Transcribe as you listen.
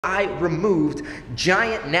I removed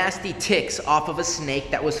giant nasty ticks off of a snake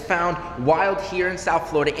that was found wild here in South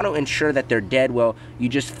Florida. To ensure that they're dead, well, you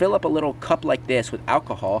just fill up a little cup like this with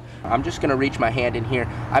alcohol. I'm just gonna reach my hand in here.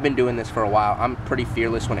 I've been doing this for a while. I'm pretty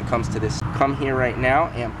fearless when it comes to this. Come here right now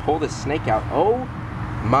and pull this snake out. Oh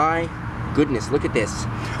my goodness, look at this.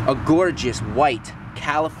 A gorgeous white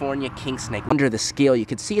California king snake. Under the scale, you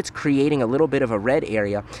can see it's creating a little bit of a red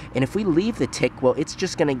area, and if we leave the tick, well, it's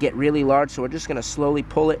just gonna get really large, so we're just gonna slowly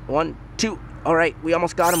pull it. 1, 2, all right, we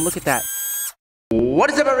almost got him. Look at that.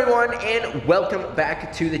 What is up, everyone, and welcome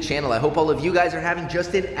back to the channel. I hope all of you guys are having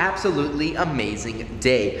just an absolutely amazing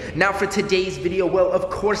day. Now, for today's video, well, of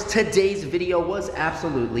course, today's video was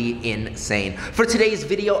absolutely insane. For today's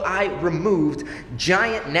video, I removed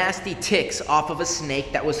giant nasty ticks off of a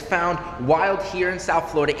snake that was found wild here in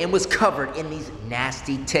South Florida and was covered in these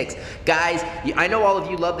nasty ticks. Guys, I know all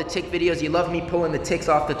of you love the tick videos. You love me pulling the ticks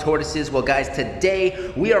off the tortoises. Well, guys,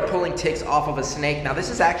 today we are pulling ticks off of a snake. Now, this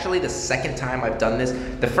is actually the second time I've done this.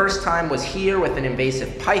 The first time was here with an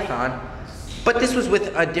invasive python, but this was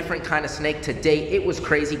with a different kind of snake. Today it was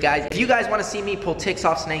crazy, guys. If you guys want to see me pull ticks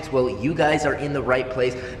off snakes, well, you guys are in the right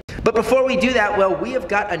place. But before we do that, well, we have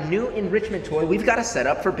got a new enrichment toy we've got to set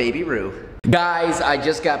up for baby Rue. Guys, I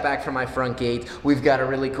just got back from my front gate. We've got a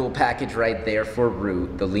really cool package right there for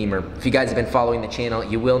Rue the lemur. If you guys have been following the channel,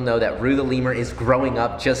 you will know that Rue the lemur is growing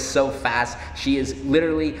up just so fast. She is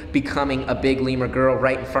literally becoming a big lemur girl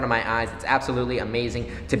right in front of my eyes. It's absolutely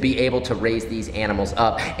amazing to be able to raise these animals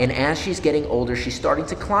up. And as she's getting older, she's starting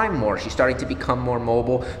to climb more. She's starting to become more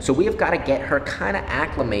mobile. So we have got to get her kind of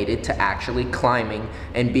acclimated to actually climbing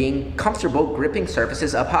and being comfortable gripping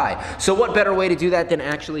surfaces up high. So what better way to do that than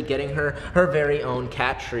actually getting her very own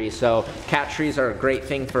cat tree. So cat trees are a great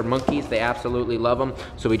thing for monkeys. They absolutely love them.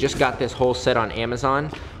 So we just got this whole set on Amazon.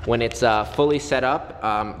 When it's fully set up,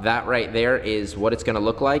 that right there is what it's gonna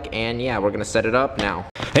look like. And yeah, we're gonna set it up now.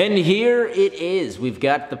 And here it is. We've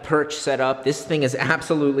got the perch set up. This thing is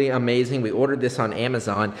absolutely amazing. We ordered this on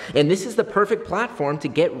Amazon, and this is the perfect platform to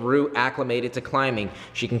get Rue acclimated to climbing.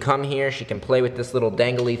 She can come here, she can play with this little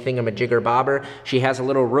dangly thingamajigger bobber. She has a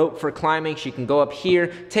little rope for climbing. She can go up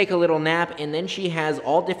here, take a little nap, and then she has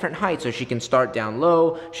all different heights. So she can start down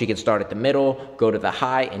low, she can start at the middle, go to the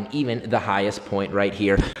high, and even the highest point right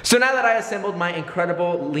here. So now that I assembled my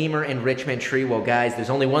incredible lemur enrichment tree, well, guys, there's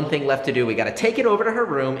only one thing left to do. We gotta take it over to her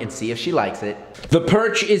room and see if she likes it. The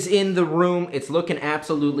perch is in the room. It's looking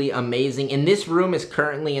absolutely amazing. And this room is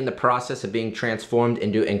currently in the process of being transformed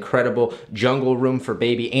into incredible jungle room for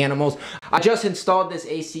baby animals. I just installed this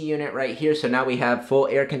AC unit right here, so now we have full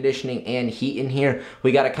air conditioning and heat in here.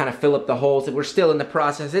 We gotta kind of fill up the holes. We're still in the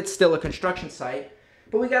process. It's still a construction site,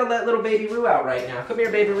 but we gotta let little baby Rue out right now. Come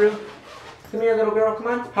here, baby Rue. Come here, little girl. Come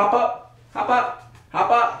on. Hop up. Hop up.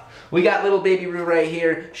 Hop up. We got little baby Rue right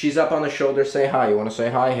here. She's up on the shoulder. Say hi. You want to say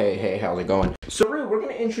hi? Hey, hey, how's it going? So Rue, we're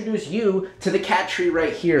going to introduce you to the cat tree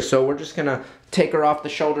right here. So we're just going to take her off the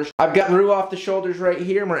shoulders. I've got Rue off the shoulders right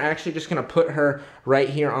here, and we're actually just going to put her right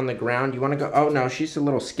here on the ground. You want to go? Oh, no, she's a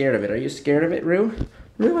little scared of it. Are you scared of it, Rue?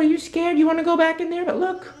 Rue, are you scared? You want to go back in there? But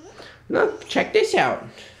look, look, check this out.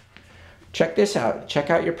 Check this out. Check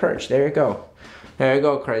out your perch. There you go. There you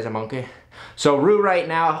go, crazy monkey. So Rue right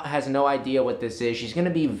now has no idea what this is. She's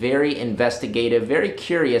gonna be very investigative, very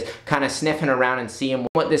curious, kind of sniffing around and seeing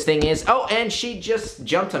what this thing is. Oh, and she just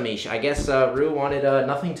jumped on me. I guess Rue wanted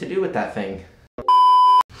nothing to do with that thing.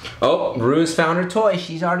 Oh, Rue's found her toy.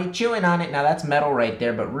 She's already chewing on it. Now that's metal right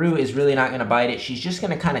there, but Rue is really not gonna bite it. She's just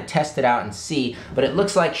gonna kind of test it out and see, but it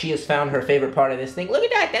looks like she has found her favorite part of this thing. Look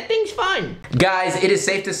at that, that thing's fun. Guys, it is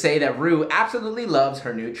safe to say that Rue absolutely loves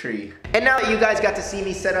her new tree. And now that you guys got to see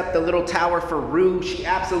me set up the little tower for Rue, she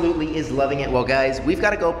absolutely is loving it. Well, guys, we've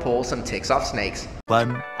gotta go pull some ticks off snakes.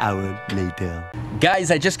 1 hour later.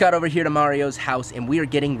 Guys, I just got over here to Mario's house, and we are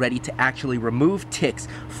getting ready to actually remove ticks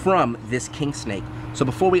from this king snake. So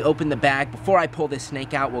before we open the bag, before I pull this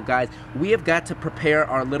snake out, well, guys, we have got to prepare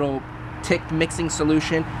our little tick mixing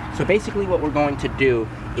solution. So basically what we're going to do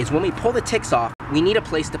is when we pull the ticks off, we need a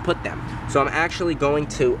place to put them. So I'm actually going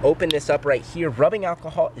to open this up right here. Rubbing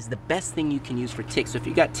alcohol is the best thing you can use for ticks. So if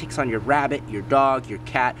you got ticks on your rabbit, your dog, your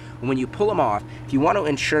cat, when you pull them off, if you want to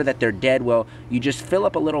ensure that they're dead, well, you just fill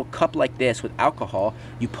up a little cup like this with alcohol,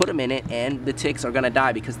 you put them in it, and the ticks are gonna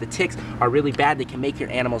die because the ticks are really bad. They can make your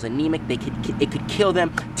animals anemic. It could kill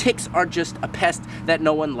them. Ticks are just a pest that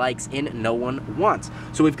no one likes and no one wants.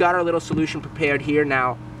 So we've got our little solution prepared here.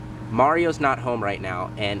 Now, Mario's not home right now,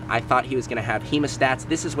 and I thought he was gonna have hemostats.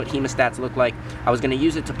 This is what hemostats look like. I was gonna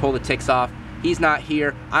use it to pull the ticks off. He's not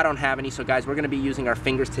here. I don't have any, so guys, we're gonna be using our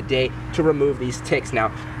fingers today to remove these ticks. Now,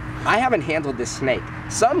 I haven't handled this snake.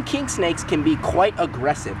 Some king snakes can be quite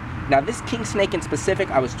aggressive. Now this king snake in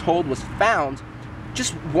specific, I was told, was found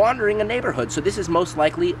just wandering a neighborhood. So this is most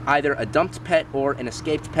likely either a dumped pet or an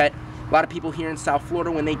escaped pet. A lot of people here in South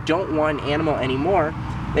Florida, when they don't want an animal anymore,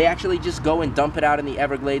 they actually just go and dump it out in the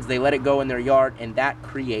Everglades. They let it go in their yard, and that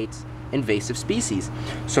creates invasive species.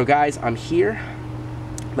 So guys, I'm here.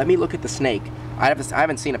 Let me look at the snake. I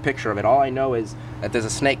haven't seen a picture of it. All I know is that there's a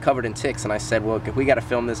snake covered in ticks, and I said, well, if we got to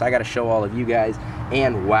film this, I got to show all of you guys.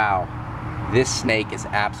 And wow, this snake is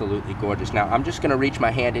absolutely gorgeous. Now, I'm just going to reach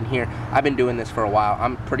my hand in here. I've been doing this for a while.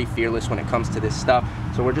 I'm pretty fearless when it comes to this stuff.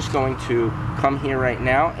 So we're just going to come here right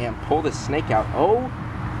now and pull this snake out. Oh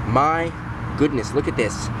my goodness, look at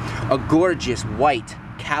this. A gorgeous white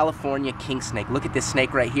California king snake. Look at this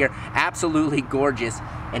snake right here. Absolutely gorgeous.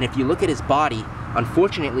 And if you look at his body,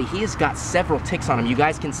 unfortunately, he has got several ticks on him. You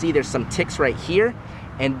guys can see there's some ticks right here.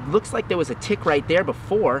 And looks like there was a tick right there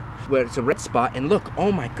before where it's a red spot. And look,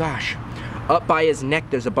 oh my gosh. Up by his neck,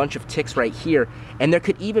 there's a bunch of ticks right here. And there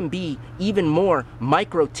could even be even more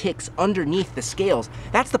micro ticks underneath the scales.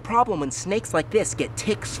 That's the problem when snakes like this get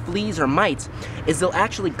ticks, fleas, or mites, is they'll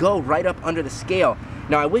actually go right up under the scale.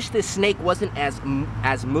 Now, I wish this snake wasn't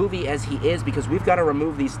as movie as he is, because we've got to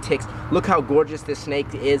remove these ticks. Look how gorgeous this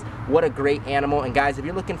snake is. What a great animal. And guys, if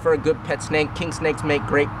you're looking for a good pet snake, king snakes make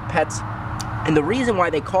great pets. And the reason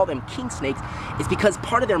why they call them king snakes is because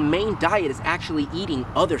part of their main diet is actually eating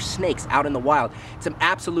other snakes out in the wild. It's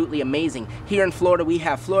absolutely amazing. Here in Florida, we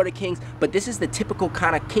have Florida kings, but this is the typical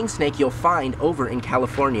kind of king snake you'll find over in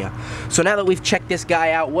California. So now that we've checked this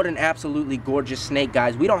guy out, what an absolutely gorgeous snake,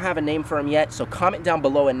 guys. We don't have a name for him yet, so comment down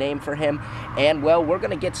below a name for him. And, well, we're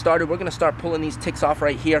going to get started. We're going to start pulling these ticks off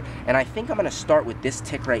right here, and I think I'm going to start with this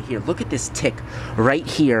tick right here. Look at this tick right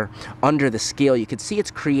here under the scale. You can see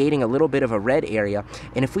it's creating a little bit of a red area,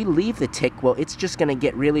 and if we leave the tick, well, it's just going to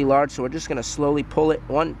get really large, so we're just going to slowly pull it.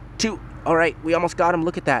 1, 2, all right, we almost got him.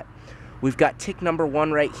 Look at that. We've got tick number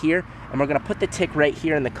 1 right here, and we're going to put the tick right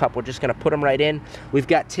here in the cup. We're just going to put him right in. We've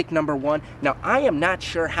got tick number 1. Now, I am not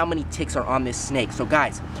sure how many ticks are on this snake, so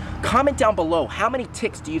guys, comment down below, how many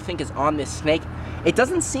ticks do you think is on this snake? It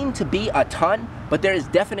doesn't seem to be a ton, but there is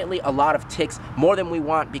definitely a lot of ticks, more than we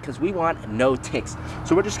want, because we want no ticks.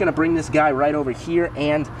 So we're just going to bring this guy right over here,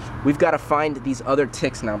 and we've got to find these other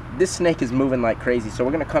ticks. Now, this snake is moving like crazy, so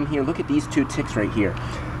we're going to come here. Look at these 2 ticks right here.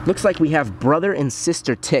 Looks like we have brother and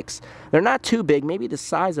sister ticks. They're not too big, maybe the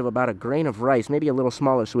size of about a grain of rice, maybe a little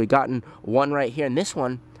smaller. So we've gotten one right here, and this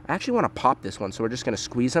one, I actually want to pop this one, so we're just going to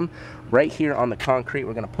squeeze him right here on the concrete.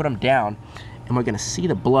 We're going to put him down, and we're going to see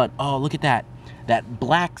the blood. Oh, look at that. That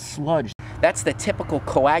black sludge. That's the typical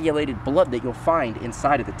coagulated blood that you'll find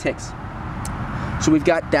inside of the ticks. So we've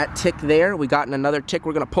got that tick there. We've gotten another tick.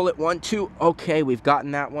 We're going to pull it. 1, 2. Okay, we've gotten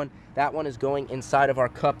that one. That one is going inside of our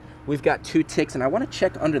cup. We've got 2 ticks, and I want to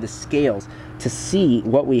check under the scales to see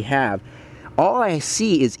what we have. All I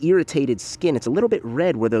see is irritated skin. It's a little bit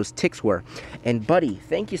red where those ticks were. And buddy,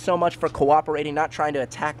 thank you so much for cooperating, not trying to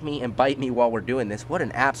attack me and bite me while we're doing this. What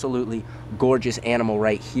an absolutely gorgeous animal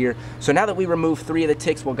right here. So now that we removed 3 of the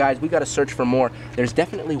ticks, well guys, we got to search for more. There's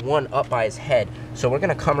definitely one up by his head. So we're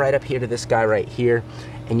going to come right up here to this guy right here.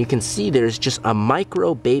 And you can see there's just a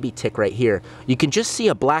micro baby tick right here. You can just see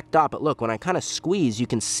a black dot, but look, when I kind of squeeze, you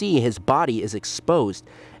can see his body is exposed.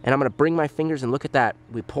 And I'm going to bring my fingers and look at that.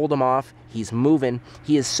 We pulled him off. He's moving.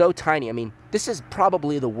 He is so tiny. I mean, this is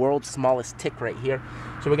probably the world's smallest tick right here.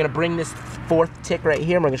 So we're going to bring this 4th tick right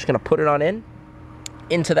here, and we're just going to put it on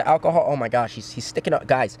into the alcohol. Oh my gosh, he's sticking up.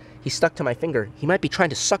 Guys, he's stuck to my finger. He might be trying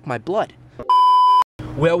to suck my blood.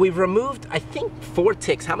 Well, we've removed, I think, 4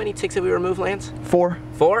 ticks. How many ticks have we removed, Lance? 4.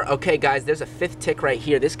 4? Okay, guys, there's a 5th tick right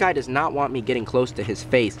here. This guy does not want me getting close to his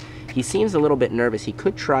face. He seems a little bit nervous. He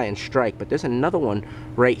could try and strike, but there's another one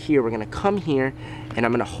right here. We're going to come here, and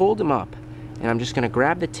I'm going to hold him up, and I'm just going to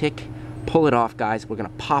grab the tick, pull it off, guys. We're going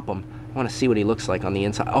to pop him. I want to see what he looks like on the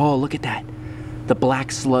inside. Oh, look at that. The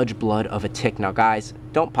black sludge blood of a tick. Now, guys,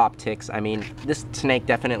 don't pop ticks. I mean, this snake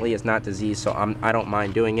definitely is not diseased, so I don't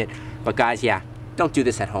mind doing it. But, guys, yeah. Don't do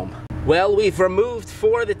this at home. Well, we've removed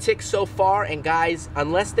 4 of the ticks so far, and guys,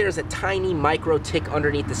 unless there's a tiny micro tick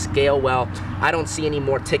underneath the scale, well, I don't see any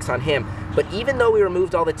more ticks on him. But even though we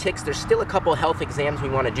removed all the ticks, there's still a couple health exams we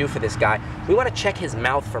want to do for this guy. We want to check his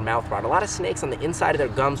mouth for mouth rot. A lot of snakes on the inside of their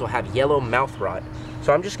gums will have yellow mouth rot.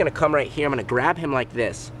 So I'm just going to come right here. I'm going to grab him like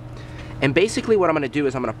this. And basically what I'm going to do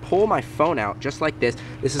is I'm going to pull my phone out just like this.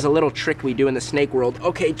 This is a little trick we do in the snake world.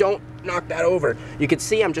 Okay, don't knock that over. You can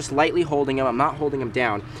see I'm just lightly holding him. I'm not holding him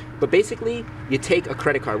down. But basically, you take a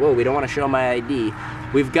credit card. Whoa, we don't want to show my ID.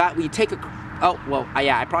 We take a... Oh, well,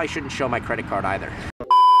 yeah, I probably shouldn't show my credit card either.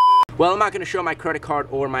 Well, I'm not gonna show my credit card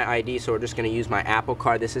or my ID, so we're just gonna use my Apple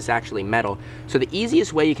Card. This is actually metal. So the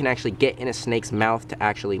easiest way you can actually get in a snake's mouth to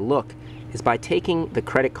actually look is by taking the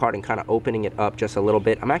credit card and kind of opening it up just a little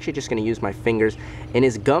bit. I'm actually just gonna use my fingers, and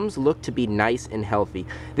his gums look to be nice and healthy.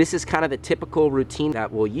 This is kind of the typical routine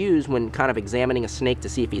that we'll use when kind of examining a snake to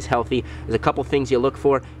see if he's healthy. There's a couple things you look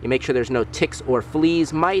for. You make sure there's no ticks or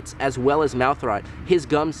fleas, mites, as well as mouth rot. His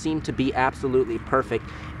gums seem to be absolutely perfect.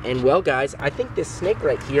 And well, guys, I think this snake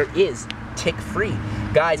right here is tick-free.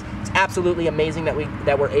 Guys, it's absolutely amazing that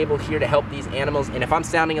we're able here to help these animals. And if I'm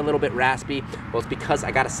sounding a little bit raspy, well, it's because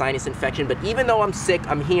I got a sinus infection. But even though I'm sick,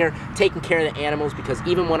 I'm here taking care of the animals, because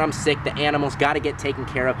even when I'm sick, the animals got to get taken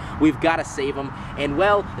care of. We've got to save them. And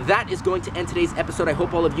well, that is going to end today's episode. I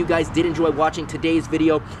hope all of you guys did enjoy watching today's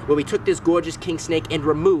video where we took this gorgeous king snake and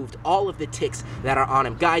removed all of the ticks that are on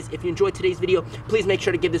him. Guys, if you enjoyed today's video, please make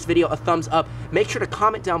sure to give this video a thumbs up. Make sure to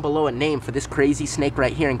comment down below a name for this crazy snake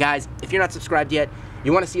right here. And guys, if you're not subscribed yet,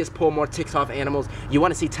 you want to see us pull more ticks off animals, you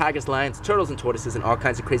want to see tigers, lions, turtles, and tortoises, and all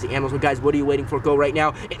kinds of crazy animals, well, guys, what are you waiting for? Go right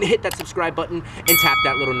now and hit that subscribe button and tap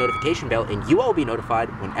that little notification bell, and you all will be notified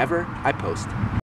whenever I post.